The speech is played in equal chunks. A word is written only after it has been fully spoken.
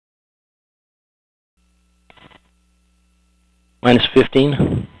Minus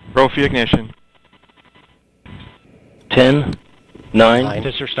 15. Roll for ignition. 10, 9,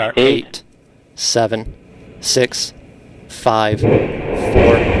 Tester start. 8, 7, 6, 5, 4,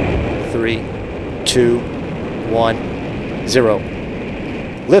 3, 2, 1, 0.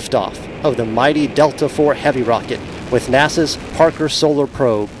 Liftoff of the mighty Delta IV Heavy rocket with NASA's Parker Solar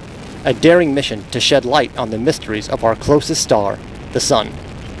Probe, a daring mission to shed light on the mysteries of our closest star, the Sun.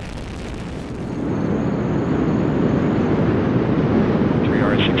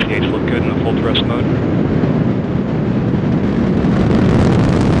 3R68 look good in the full thrust mode.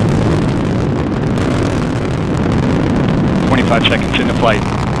 Five seconds into flight.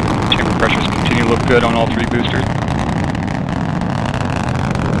 Chamber pressures continue to look good on all three boosters.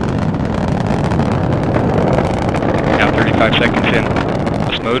 Now 35 seconds in.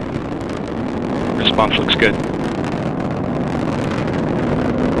 Thrust mode. Response looks good.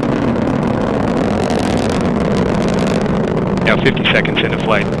 Now 50 seconds into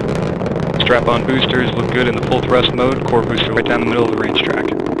flight. Strap-on boosters look good in the full thrust mode. Core booster right down the middle of the range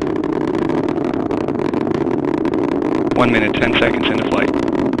track. 1 minute, 10 seconds into flight.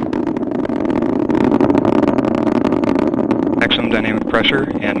 Maximum dynamic pressure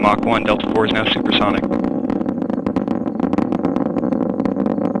and Mach 1 Delta IV is now supersonic.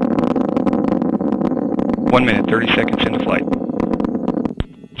 One minute, 30 seconds into flight.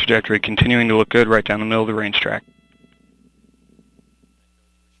 Trajectory continuing to look good right down the middle of the range track.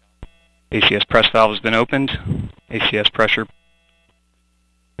 ACS press valve has been opened. ACS pressure.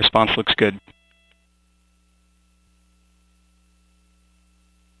 Response looks good.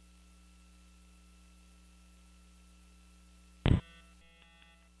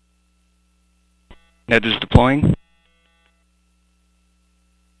 Ned is deploying.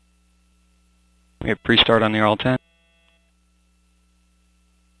 We have pre-start on the RL-10.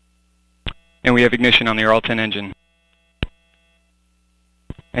 And we have ignition on the RL-10 engine.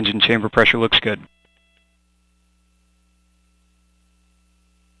 Engine chamber pressure looks good.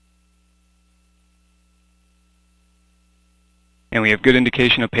 And we have good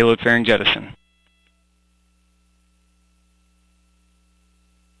indication of payload fairing jettison.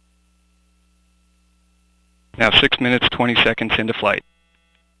 Now 6 minutes, 20 seconds into flight.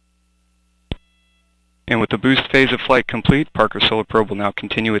 And with the boost phase of flight complete, Parker Solar Probe will now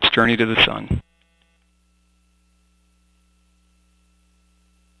continue its journey to the Sun.